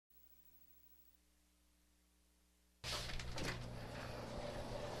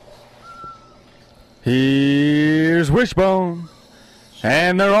Here's Wishbone.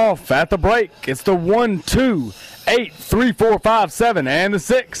 And they're off at the break. It's the 1, 2, 8, 3, 4, 5, 7, and the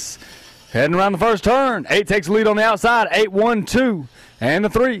 6. Heading around the first turn. 8 takes the lead on the outside. 8, 1, 2, and the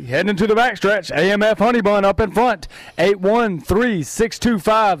 3. Heading into the backstretch. AMF Honeybun up in front. 8, 1, 3, 6, 2,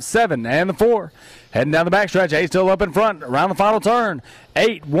 5, 7, and the 4. Heading down the backstretch. 8 still up in front. Around the final turn.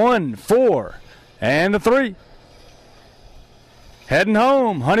 8, 1, 4, and the 3. Heading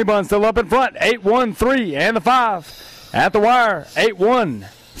home. Honeybun still up in front. 8, 1, 3, and the 5. At the wire, 8, 1,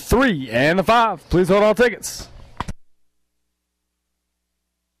 3, and the 5. Please hold all tickets.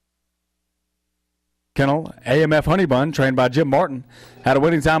 Kennel, AMF Honeybun, trained by Jim Martin, had a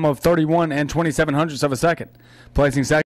winning time of 31 and 27 hundredths of a second, placing second.